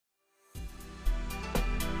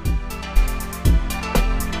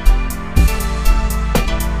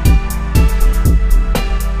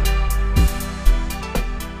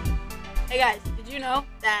know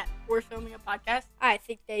that we're filming a podcast? I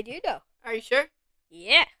think they do know. Are you sure?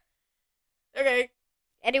 Yeah. Okay.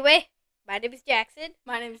 Anyway, my name is Jackson,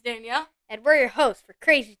 My name is Danielle. and we're your hosts for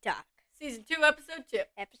Crazy Talk. Season 2, Episode 2.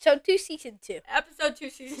 Episode 2, Season 2. Episode 2,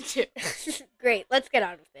 Season 2. Great, let's get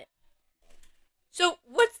on with it. So,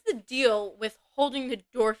 what's the deal with holding the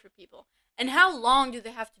door for people? And how long do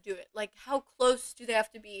they have to do it? Like, how close do they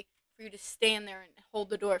have to be for you to stand there and hold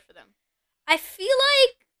the door for them? I feel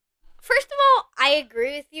like, first of all, I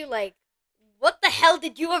agree with you, like, what the hell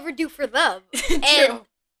did you ever do for them? True.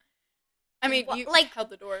 I mean, you like, held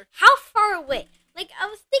the door. How far away? Like, I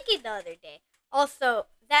was thinking the other day, also,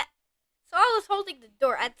 so I was holding the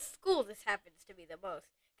door. At school, this happens to me the most.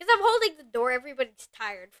 Because I'm holding the door, everybody's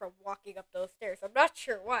tired from walking up those stairs. I'm not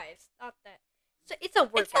sure why. It's not that. So it's a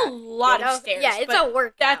workout. It's a lot of stairs. Yeah, it's but a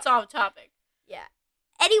workout. That's off topic. Yeah.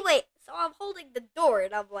 Anyway, so I'm holding the door,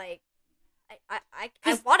 and I'm like,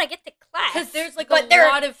 I want to get to class. Because there's, like, but a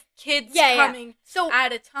lot of kids coming so,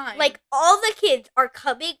 at a time. like, all the kids are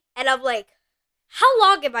coming, and I'm like, how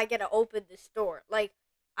long am I going to open this door? Like,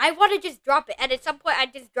 I want to just drop it, and at some point I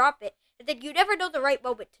just drop it, and then you never know the right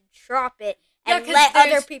moment to drop it and let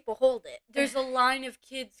other people hold it. There's a line of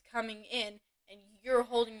kids coming in, and you're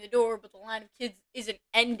holding the door, but the line of kids isn't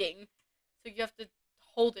ending, so you have to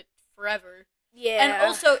hold it forever. Yeah. And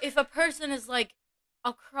also, if a person is, like,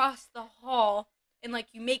 across the hall, and, like,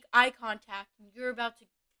 you make eye contact, and you're about to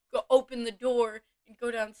go open the door and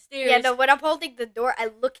go downstairs. Yeah, no, when I'm holding the door,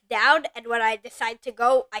 I look down, and when I decide to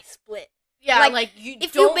go, I split. Yeah,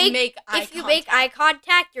 if you make eye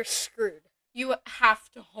contact, you're screwed. You have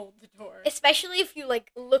to hold the door. Especially if you,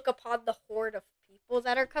 like, look upon the horde of people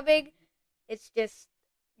that are coming. It's just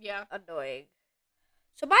annoying.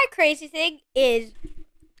 So my crazy thing is,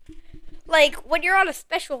 like, when you're on a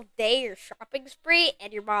special day or shopping spree,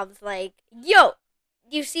 and your mom's like, yo,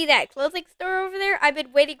 you see that clothing store over there? I've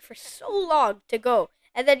been waiting for so long to go.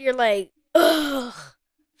 And then you're like, ugh,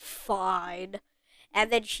 fine.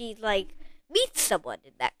 And then she, like, meets someone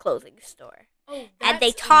in that clothing store. Oh, and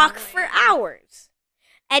they talk for hours.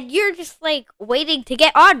 And you're just, like, waiting to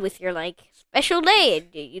get on with your, like, special day.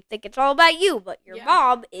 And you think it's all about you. But your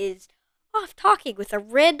mom is off talking with a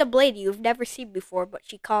random lady you've never seen before. But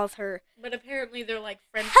she calls her... But apparently they're, like,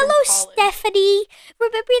 friends Hello, from college. Stephanie.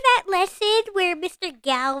 Remember that lesson where Mr.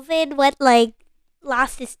 Galvin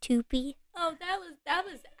lost his toupee? Oh, that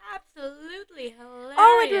was absolutely hilarious.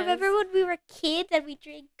 Oh, and remember when we were kids and we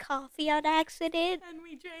drank coffee on accident? And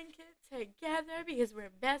we drank it together because we're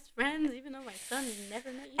best friends, even though my son has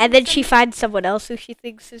never met you. And then she finds someone else who she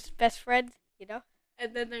thinks is best friend, you know?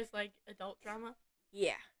 And then there's, like, adult drama.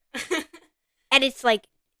 Yeah. And it's, like,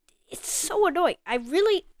 it's so annoying.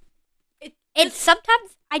 And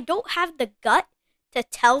sometimes I don't have the gut to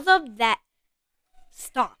tell them that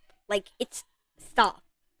stop. Like, stop.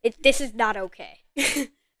 This is not okay.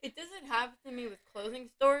 It doesn't happen to me with clothing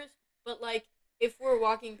stores, but, like, if we're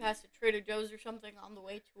walking past a Trader Joe's or something on the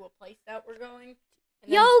way to a place that we're going.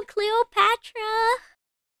 Yo, Cleopatra!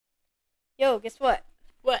 Yo, guess what?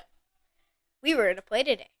 What? We were in a play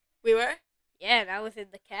today. We were? Yeah, and I was in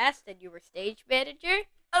the cast and you were stage manager.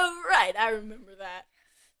 Oh, right. I remember that.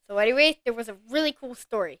 So anyway, there was a really cool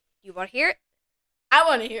story. Do you want to hear it? I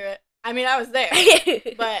want to hear it. I mean, I was there,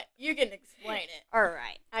 but you can explain it. All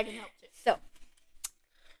right. I can help too. So,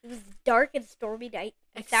 it was a dark and stormy night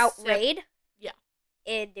without rain. Yeah.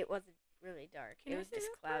 And it wasn't really dark. It was just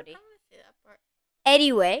cloudy. I want to see that part.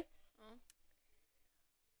 Anyway,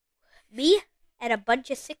 me and a bunch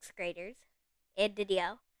of 6th graders and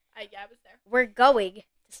Danielle I was there. were going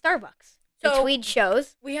to Starbucks between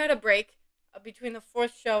shows. We had a break between the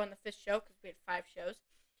 4th show and the 5th show because we had 5 shows.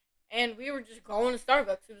 And we were just going to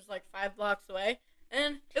Starbucks. It was like 5 blocks away.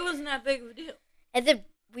 And it wasn't that big of a deal. And then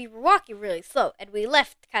we were walking really slow. And we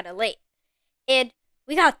left kind of late. And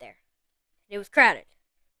we got there. And it was crowded.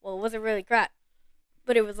 Well, it wasn't really crowded.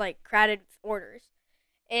 But it was like crowded with orders.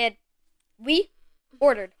 And we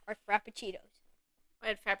ordered our Frappuccinos. I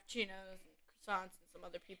had Frappuccinos and croissants and some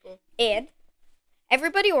other people. And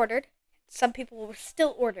everybody ordered. Some people were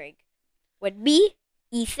still ordering. When me,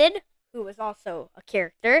 Ethan, who was also a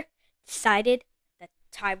character, decided that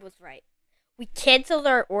the time was right. We canceled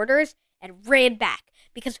our orders and ran back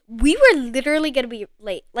because we were literally going to be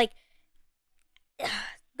late. Like,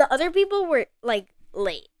 the other people were, like,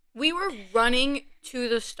 late. We were running to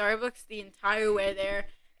the Starbucks the entire way there,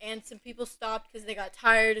 and some people stopped because they got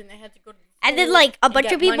tired and they had to go to the And then, like, a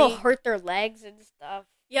bunch of people hurt their legs and stuff.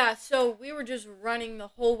 Yeah, so we were just running the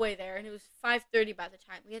whole way there, and it was 5:30 by the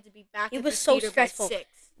time. We had to be back at the so theater stressful. by 6.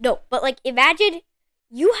 No, but, like, imagine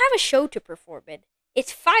you have a show to perform in.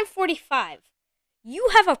 It's 5:45. you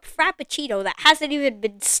have a Frappuccino that hasn't even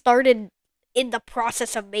been started in the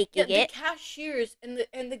process of making it. The cashiers and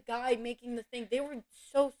the guy making the thing, they were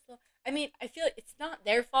so slow. I mean, I feel like it's not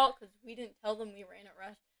their fault because we didn't tell them we were in a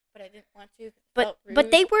rush, but I didn't want to. But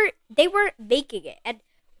they were making it, and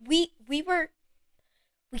we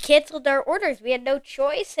canceled our orders. We had no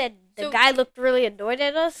choice, and the guy looked really annoyed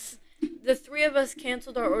at us. The three of us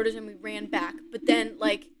canceled our orders and we ran back. But then,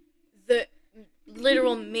 like, the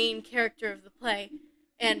literal main character of the play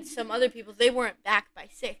and some other people, they weren't back by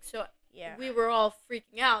 6. So we were all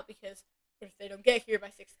freaking out because what if they don't get here by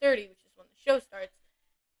 6:30, which is when the show starts?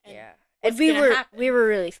 And we were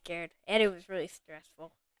really scared, and it was really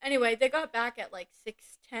stressful. Anyway, they got back at like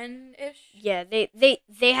 6:10-ish. Yeah,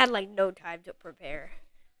 they had like no time to prepare.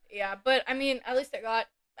 Yeah, but I mean, at least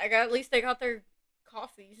they got their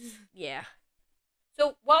coffees. Yeah.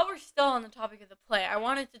 So while we're still on the topic of the play, I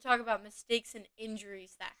wanted to talk about mistakes and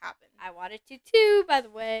injuries that happened. I wanted to too, by the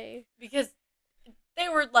way, because they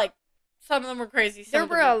were like, some of them were crazy. There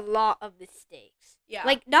were a lot of mistakes. Yeah.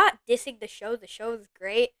 Like, not dissing the show. The show was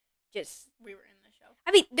great. Just we were in the show.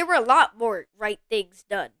 I mean, there were a lot more right things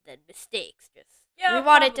done than mistakes. We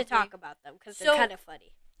wanted to talk about them because they're kind of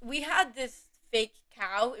funny. We had this fake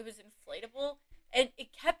cow. It was inflatable, and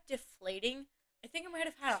it kept deflating. I think it might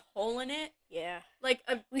have had a hole in it. Yeah. Like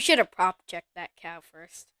we should have prop checked that cow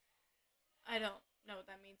first. I don't know what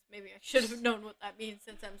that means. Maybe I should have known what that means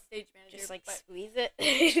since I'm stage manager. Just squeeze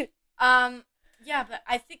it. Yeah, but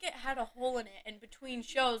I think it had a hole in it, and between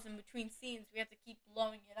shows and between scenes, we had to keep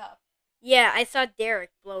blowing it up. Yeah, I saw Derek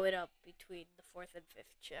blow it up between the 4th and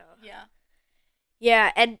 5th show. Yeah.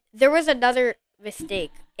 Yeah, and there was another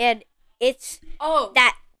mistake, and it's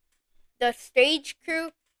that the stage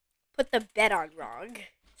crew put the bed on wrong.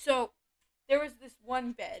 So, there was this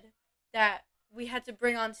one bed that we had to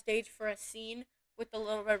bring on stage for a scene with the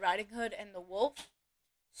Little Red Riding Hood and the wolf.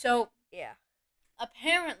 So, yeah.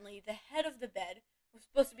 Apparently, the head of the bed was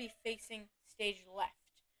supposed to be facing stage left.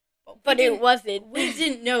 But it wasn't. We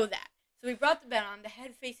didn't know that. So we brought the bed on, the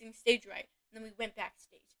head facing stage right, and then we went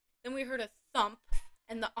backstage. Then we heard a thump,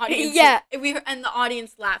 and the audience and the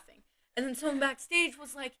audience laughing. And then someone backstage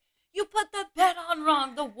was like, "You put the bed on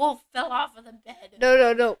wrong. The wolf fell off of the bed."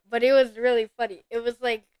 No. But it was really funny. It was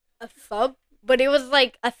like a thump, but it was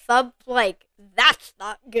like a thump like, that's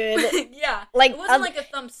not good. Yeah. Like, it wasn't like a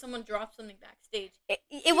thump someone dropped something backstage.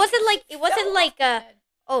 It wasn't like a,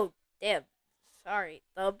 oh, damn, sorry,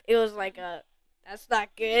 thump. It was like a, that's not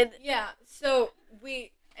good. Yeah, so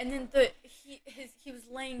and then he was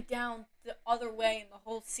laying down the other way and the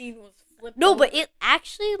whole scene was flipped. No, over. But it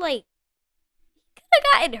actually, like, he could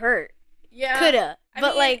have gotten hurt. Yeah. Could have.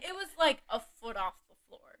 But, like, it was like a foot off the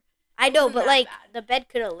floor. I know, but, like, bad. The bed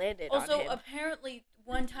could have landed on him. Also, apparently,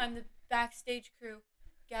 one time the backstage crew,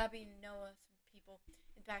 Gabby and Noah, some people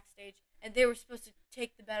in backstage, and they were supposed to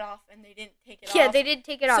take the bed off, and they didn't take it off. Yeah, they didn't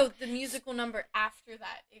take it off. So the musical number after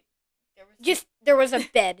that, there was a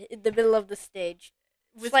bed in the middle of the stage.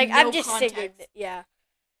 With like, no I'm just context. singing. Yeah.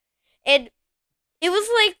 And it was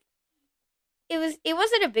like, it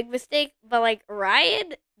wasn't a big mistake, but, like,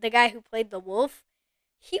 Ryan, the guy who played the wolf,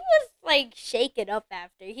 he was, like, shaken up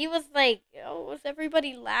after. He was like, oh, was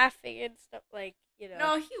everybody laughing and stuff, like, you know.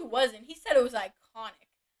 No, he wasn't. He said it was iconic.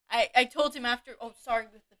 I told him after, oh, sorry,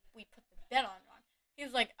 we put the bed on wrong. He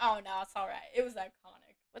was like, oh, no, it's all right. It was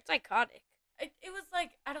iconic. What's iconic? It was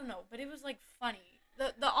like, I don't know, but it was, like, funny.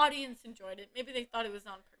 The audience enjoyed it. Maybe they thought it was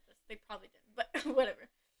on purpose. They probably didn't, but whatever.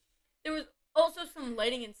 There was also some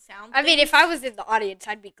lighting and sound I mean, if I was in the audience,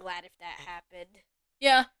 I'd be glad if that happened.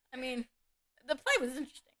 Yeah, I mean, the play was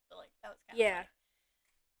interesting, but, like, that was kind of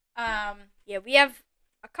funny. Yeah, we have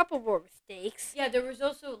a couple more mistakes. Yeah, there was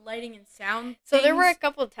also lighting and sound So there were a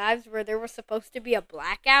couple of times where there was supposed to be a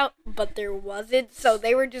blackout, but there wasn't, so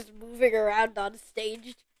they were just moving around on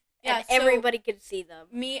stage, and everybody could see them.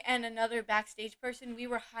 Me and another backstage person, we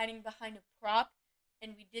were hiding behind a prop,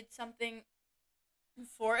 and we did something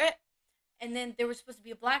for it, and then there was supposed to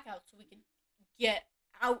be a blackout so we could get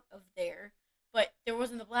out of there, but there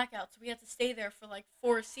wasn't a blackout, so we had to stay there for like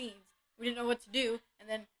 4 scenes. We didn't know what to do, and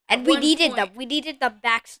then we needed them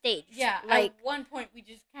backstage. Yeah, like, at one point we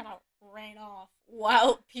just kind of ran off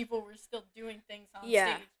while people were still doing things on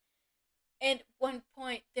stage. And at one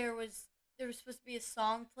point there was supposed to be a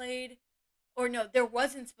song played, or no, there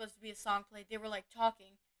wasn't supposed to be a song played. They were like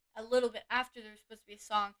talking a little bit after there was supposed to be a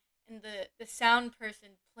song, and the sound person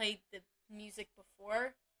played the music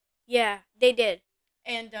before. Yeah, they did.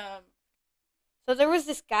 And so there was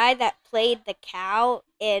this guy that played the cow,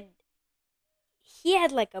 and he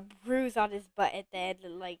had like a bruise on his butt at the end,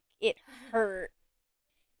 and like it hurt.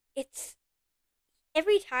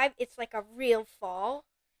 every time it's like a real fall,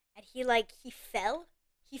 and he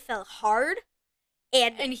fell hard,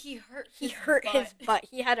 and he hurt his butt.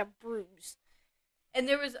 He had a bruise. And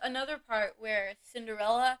there was another part where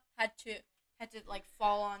Cinderella had to like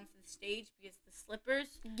fall onto the stage because of the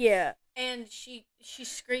slippers. Yeah. And she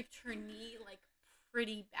scraped her knee like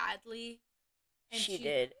pretty badly. And she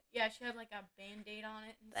did. Yeah, she had like a Band-Aid on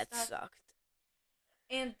it and that stuff. That sucked.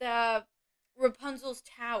 And Rapunzel's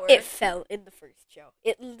tower. It fell in the first show.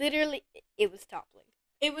 It was toppling.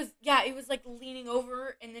 It was like leaning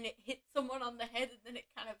over, and then it hit someone on the head, and then it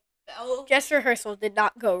kind of fell. Dress rehearsal did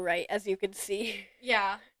not go right, as you can see.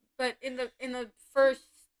 Yeah, but in the first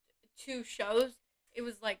 2 shows, it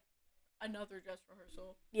was like another dress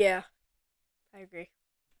rehearsal. Yeah, I agree.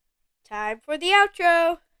 Time for the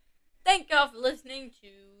outro. Thank y'all for listening to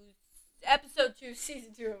episode 2,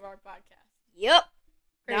 season 2 of our podcast. Yep.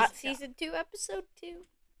 Not season 2, episode 2.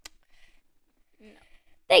 No.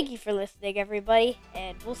 Thank you for listening, everybody,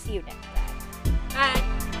 and we'll see you next time. Bye.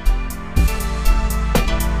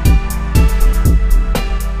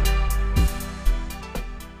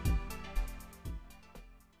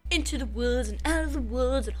 Into the woods and out of the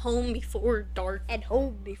woods and home before dark. And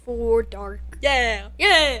home before dark. Yeah.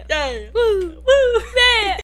 Yeah. Yeah. Woo. Woo.